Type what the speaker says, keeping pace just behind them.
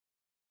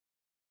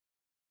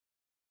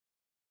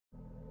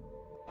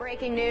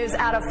Breaking news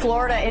out of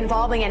Florida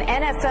involving an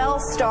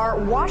NFL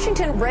star.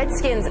 Washington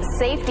Redskins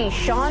safety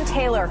Sean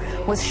Taylor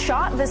was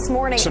shot this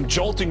morning. Some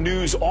jolting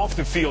news off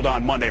the field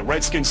on Monday.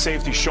 Redskins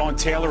safety Sean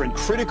Taylor in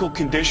critical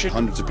condition.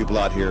 Hundreds of people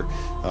out here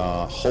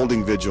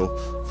holding vigil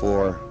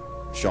for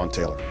Sean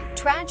Taylor.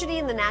 Tragedy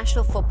in the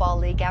National Football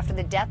League after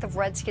the death of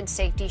Redskins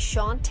safety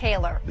Sean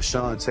Taylor. The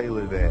Sean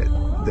Taylor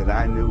that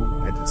I knew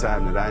at the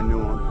time that I knew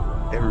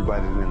him,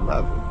 everybody didn't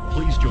love him.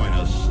 Please join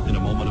us in a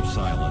moment of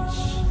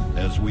silence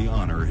as we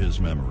honor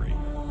his memory.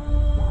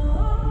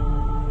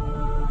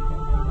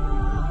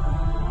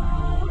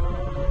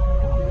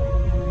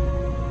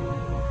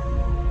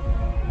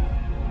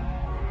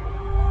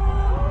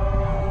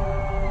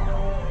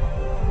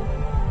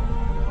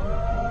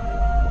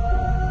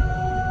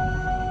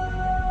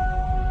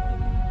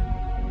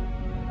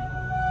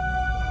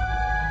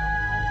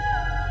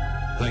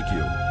 Thank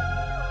you.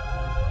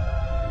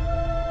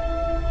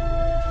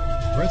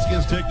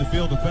 Redskins take the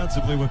field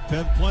defensively with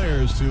 10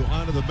 players to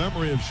honor the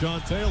memory of Sean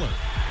Taylor.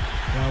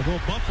 Now, will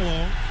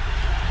Buffalo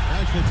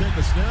actually take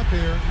a snap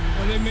here?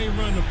 Well, they may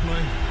run the play.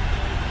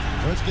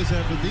 Redskins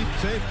have the deep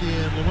safety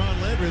and LeRon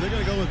Landry. They're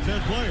going to go with 10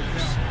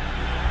 players.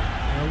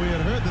 Now, we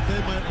had heard that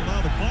they might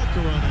allow the clock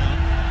to run out,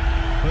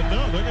 but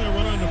no, they're going to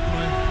run the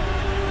play.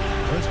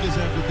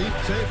 Redskins have the deep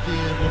safety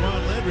and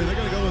LeRon Landry. They're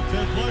going to go with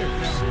 10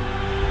 players.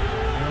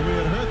 Now, we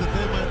had heard that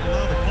they might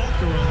allow the clock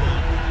to run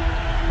out,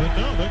 but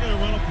no, they're going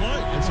to run a play.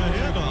 It's a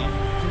handoff.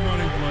 It's a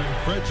running play.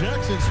 Fred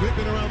Jackson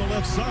sweeping around the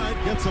left side,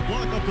 gets a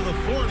block up to the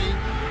 40,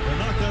 and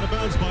knocked out of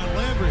bounds by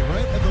Landry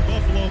right at the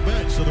Buffalo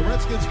bench. So the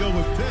Redskins go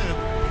with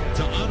 10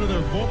 to honor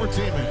their former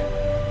teammate.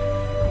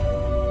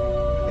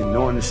 And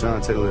knowing the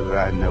Sean Taylor that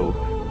I know,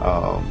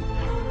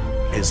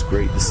 it's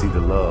great to see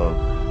the love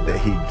that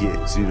he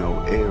gets. You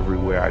know,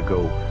 everywhere I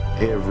go,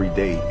 every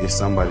day, is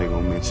somebody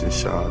gonna mention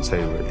Sean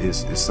Taylor.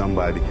 Is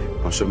somebody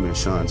gonna show me a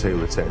Sean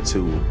Taylor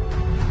tattoo?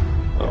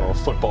 A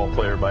football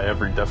player by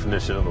every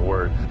definition of the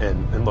word.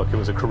 And look, it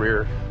was a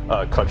career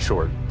cut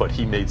short, but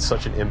he made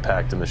such an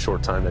impact in the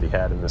short time that he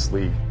had in this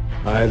league.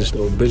 I had this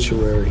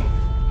obituary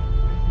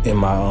in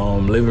my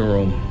living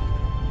room.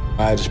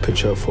 I had this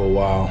picture up for a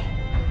while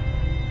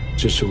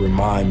just to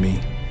remind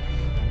me,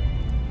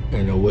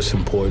 you know, what's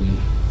important.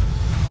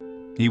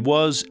 He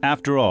was,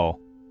 after all,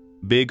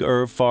 Big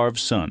Irv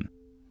Favre's son.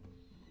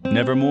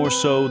 Never more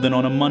so than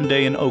on a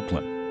Monday in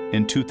Oakland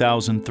in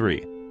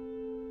 2003.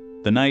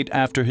 The night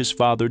after his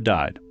father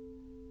died.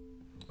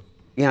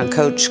 You know,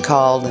 Coach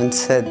called and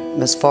said,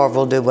 Miss Favre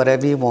will do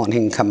whatever you want. He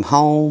can come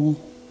home.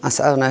 I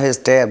said, oh no, his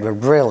dad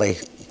would really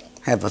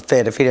have a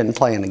fit if he didn't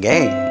play in the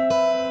game.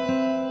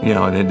 You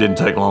know, and it didn't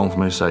take long for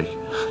me to say,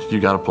 you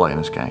got to play in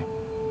this game.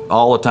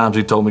 All the times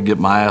he told me to get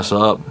my ass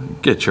up,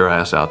 get your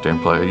ass out there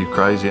and play. Are you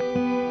crazy?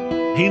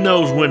 He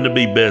knows when to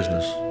be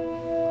business,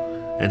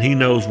 and he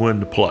knows when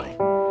to play.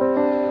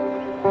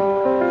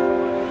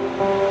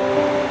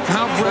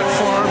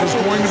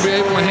 Going to be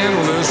able to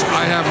handle this,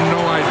 I have no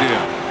idea.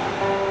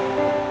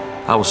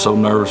 I was so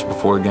nervous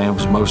before the game. I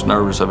was the most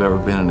nervous I've ever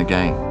been in a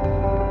game.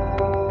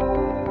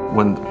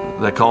 When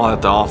they call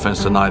out the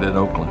offense tonight at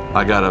Oakland,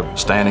 I got a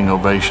standing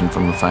ovation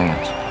from the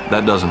fans.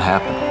 That doesn't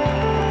happen.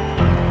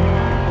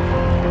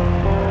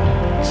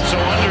 So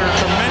under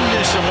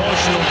tremendous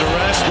emotional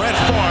duress, Brett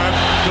Favre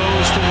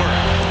goes to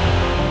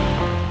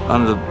work.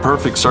 Under the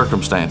perfect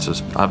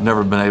circumstances, I've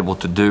never been able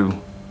to do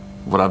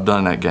what I've done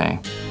in that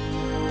game.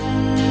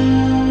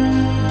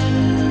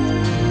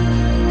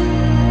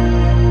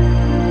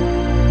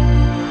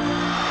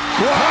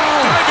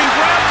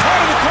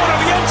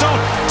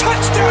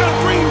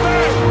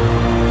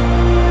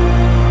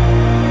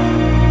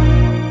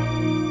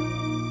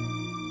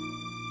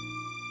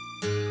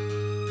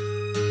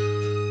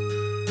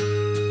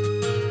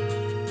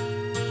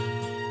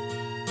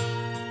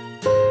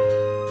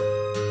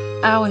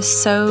 I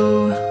was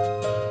so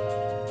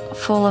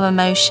full of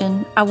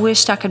emotion. I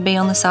wished I could be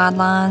on the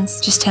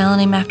sidelines, just telling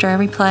him after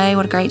every play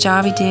what a great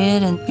job he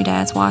did, and your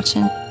dad's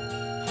watching.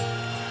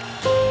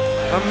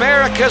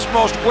 America's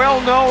most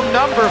well-known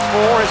number 4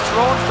 has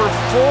thrown for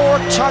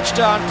 4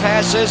 touchdown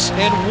passes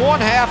in one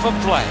half of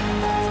play.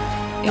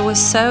 It was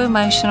so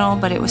emotional,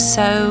 but it was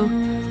so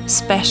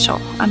special.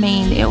 I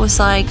mean, it was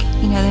like,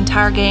 you know, the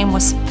entire game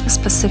was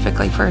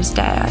specifically for his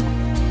dad.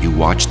 You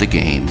watch the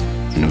game,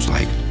 and it was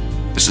like,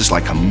 this is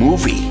like a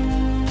movie.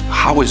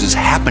 How is this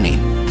happening?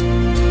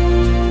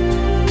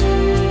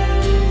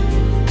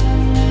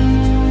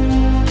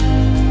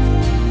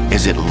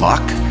 Is it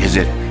luck? Is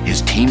it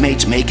his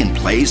teammates making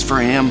plays for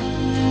him?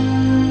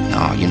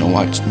 No, you know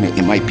what?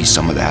 It might be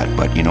some of that,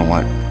 but you know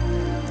what?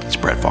 It's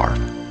Brett Favre.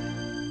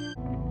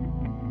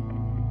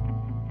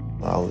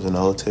 I was in a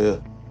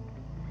hotel,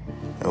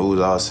 and we was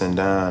all sitting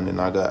down,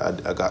 and I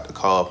got the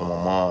call from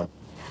my mom.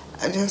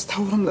 I just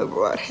told him that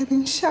Rod had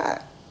been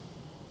shot.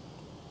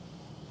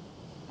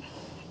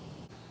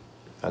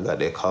 I got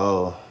that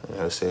call, and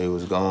they said he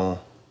was gone.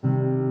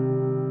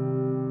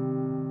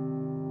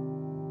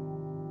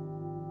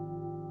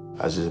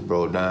 I just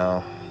broke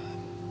down.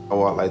 I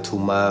walked like 2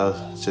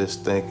 miles,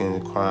 just thinking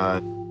and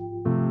crying.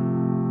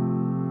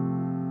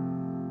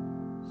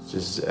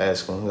 Just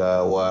asking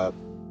God why.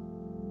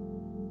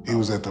 He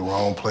was at the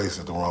wrong place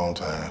at the wrong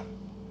time.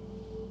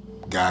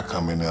 Guy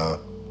coming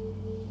up,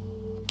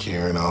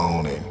 carrying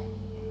on, and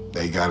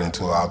they got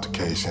into an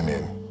altercation,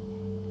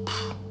 and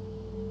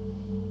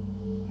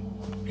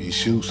he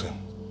shoots him.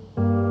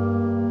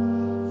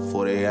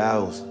 48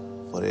 hours.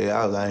 48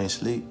 hours, I ain't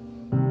sleep.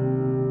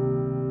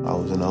 I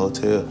was in the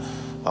hotel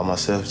by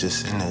myself,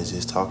 just sitting there,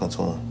 just talking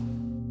to him.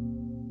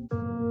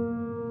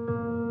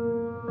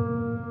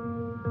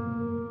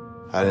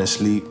 I didn't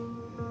sleep.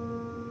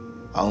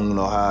 I don't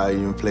know how I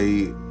even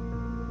played.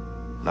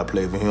 And I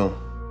played for him.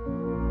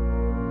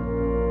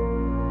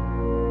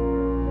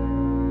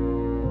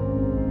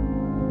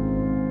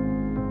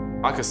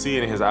 I could see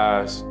it in his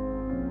eyes,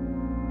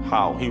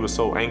 how he was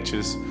so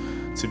anxious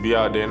to be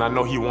out there. And I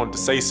know he wanted to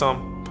say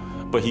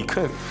something, but he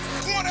couldn't.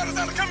 Come on,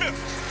 Alexander, come here.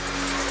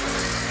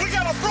 We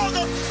got a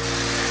brother,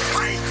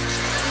 pain.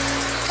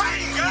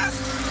 Pain, guys.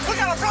 We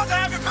got a brother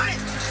having pain.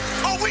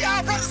 Oh, we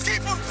our brother's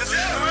keeper.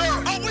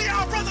 Oh, we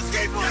our brother's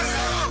keeper.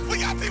 We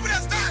got people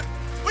that's down.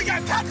 We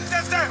got captains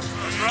that's down.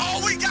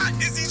 All we got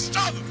is each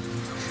other.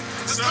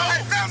 Just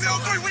hey, family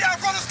on three. We our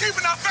brother's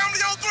keeper, now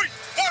family on three.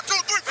 1, 2,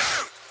 3,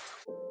 bam.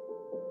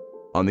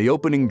 On the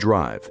opening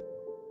drive,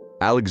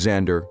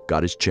 Alexander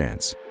got his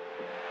chance.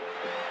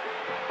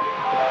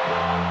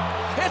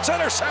 It's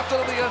intercepted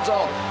in the end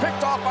zone,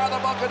 picked off by the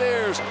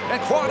Buccaneers,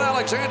 and Quan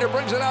Alexander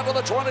brings it out to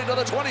the 20, to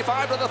the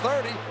 25, to the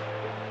 30.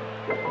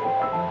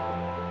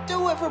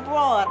 Do it for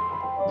Broad.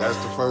 That's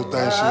the first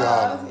thing she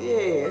hollered.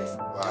 Yes.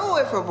 Do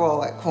it for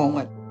Broad,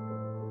 Quan.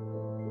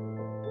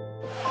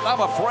 I'm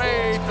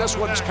afraid this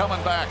one's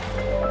coming back.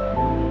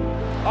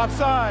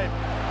 Offside.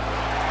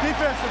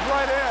 Defensive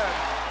right end.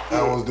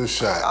 That was the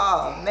shot.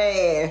 Oh,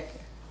 man.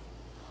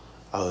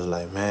 I was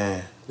like,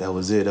 man, that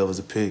was it. That was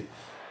a pick.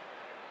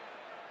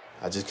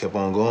 I just kept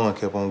on going,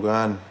 kept on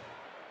grinding.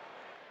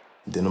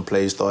 Then the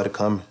plays started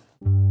coming.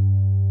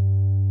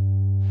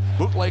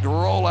 Bootleg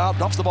rollout,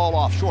 dumps the ball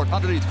off short,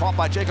 underneath, caught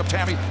by Jacob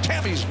Tamme.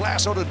 Tamme's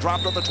lassoed and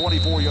dropped on the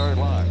 24-yard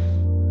line.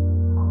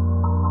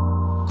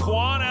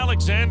 Quan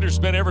Alexander's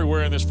been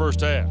everywhere in this first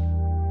half.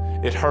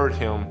 It hurt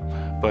him,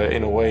 but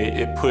in a way,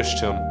 it pushed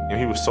him. And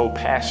he was so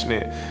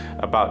passionate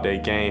about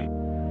that game.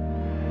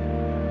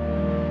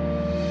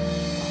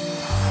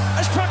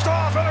 It's picked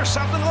off,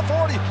 intercepted to the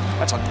 40.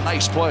 That's a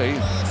nice play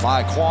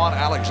by Quan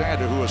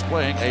Alexander, who is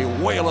playing a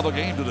whale of a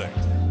game today.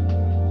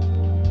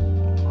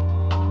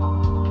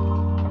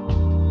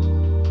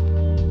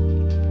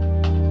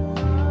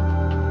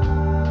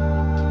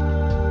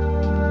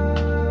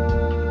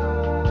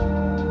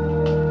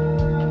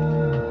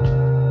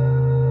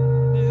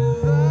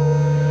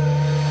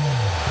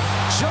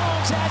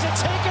 Jones has it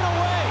taken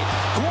away.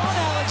 Quan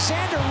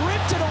Alexander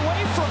ripped it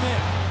away from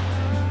him.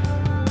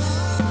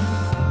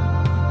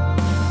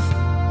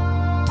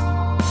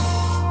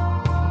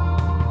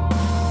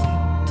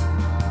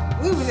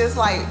 We were just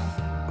like,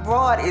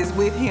 Broad is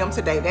with him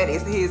today. That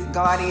is his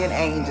guardian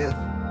angel.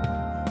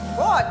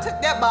 Broad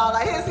took that ball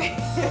out of his hand.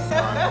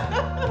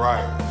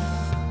 Right.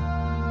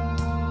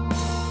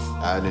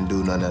 I didn't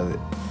do none of it.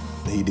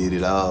 He did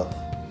it all.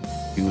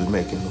 He was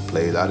making the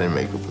plays. I didn't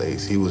make the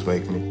plays. He was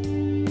making it.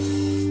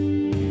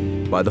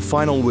 By the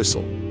final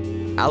whistle,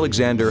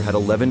 Alexander had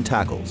 11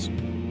 tackles,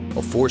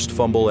 a forced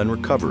fumble and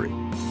recovery,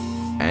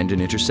 and an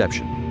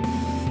interception.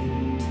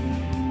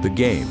 The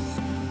game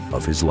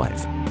of his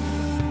life.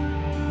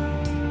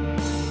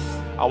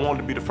 I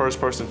wanted to be the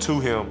first person to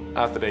him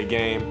after that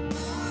game.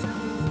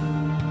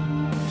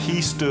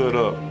 He stood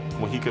up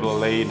when he could have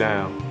laid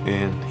down,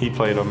 and he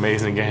played an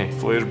amazing game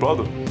for his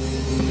brother.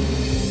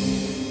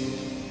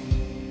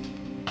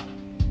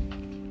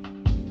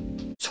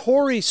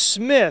 Torrey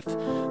Smith,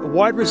 the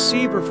wide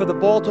receiver for the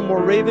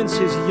Baltimore Ravens,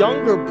 his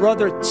younger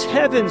brother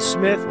Tevin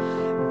Smith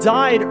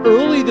died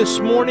early this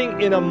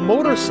morning in a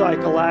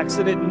motorcycle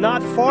accident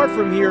not far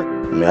from here.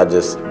 I mean, I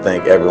just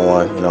thank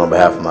everyone, on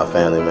behalf of my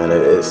family, man.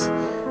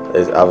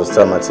 I was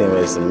telling my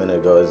teammates a minute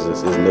ago,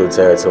 it's new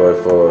territory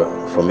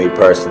for me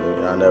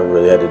personally. I never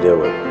really had to deal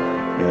with,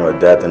 a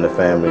death in the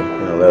family,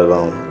 let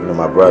alone,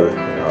 my brother.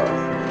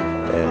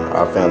 And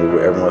our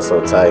family, everyone's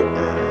so tight,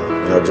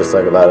 and, just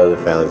like a lot of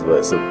other families, but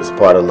it's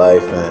part of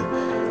life,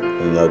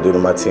 and, due to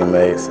my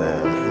teammates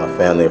and my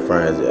family and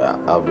friends,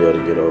 I'll be able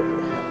to get over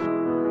it.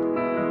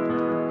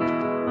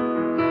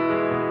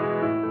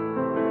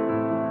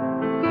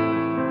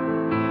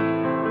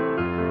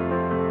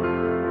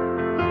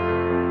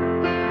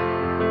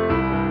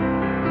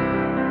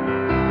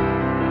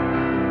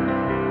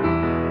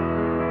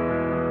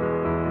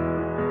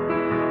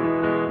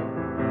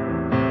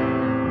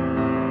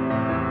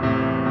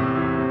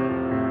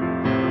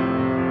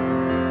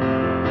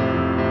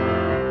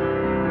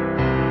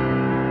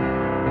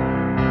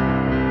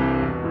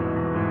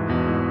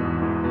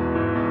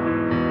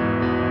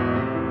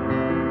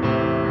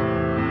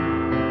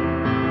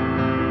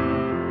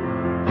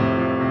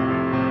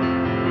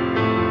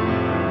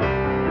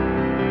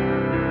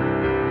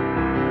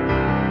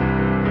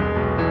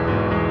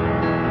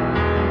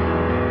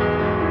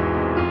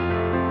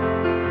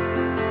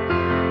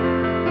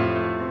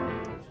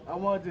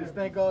 want to just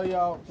thank all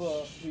y'all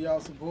for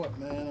y'all support,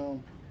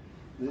 man.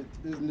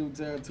 This new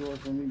territory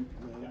for me,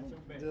 man.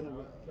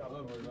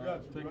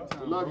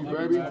 We love you,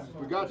 baby.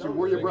 We got you.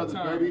 We're your brothers,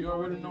 baby. You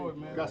already know it,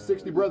 man. Got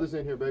 60 brothers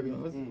in here, baby.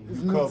 It's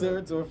new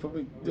territory for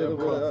me dealing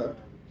with,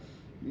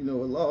 you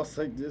know, a loss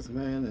like this,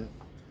 man. And,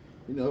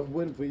 you know, if it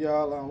wasn't for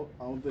y'all,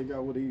 I don't think I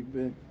would have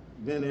even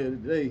been here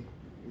today.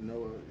 You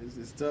know,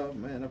 it's tough,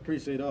 man. I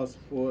appreciate all the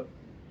support.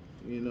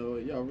 You know,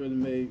 y'all really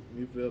made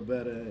me feel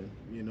better, and,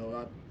 you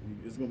know,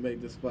 it's going to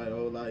make this fight a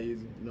whole lot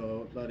easier, you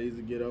know, a lot easier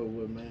to get over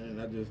with, man. And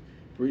I just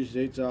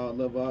appreciate y'all,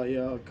 love all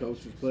y'all,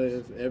 coaches,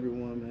 players,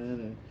 everyone, man,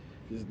 and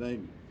just thank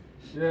you.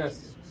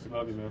 Yes.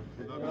 Love you, man.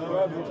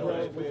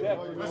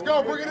 Let's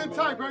go. Bring it in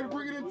tight, baby.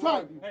 Bring it in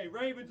tight. Hey,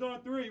 Ravens on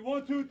 3.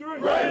 1, 2, 3.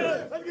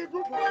 Ravens. Let's get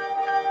group.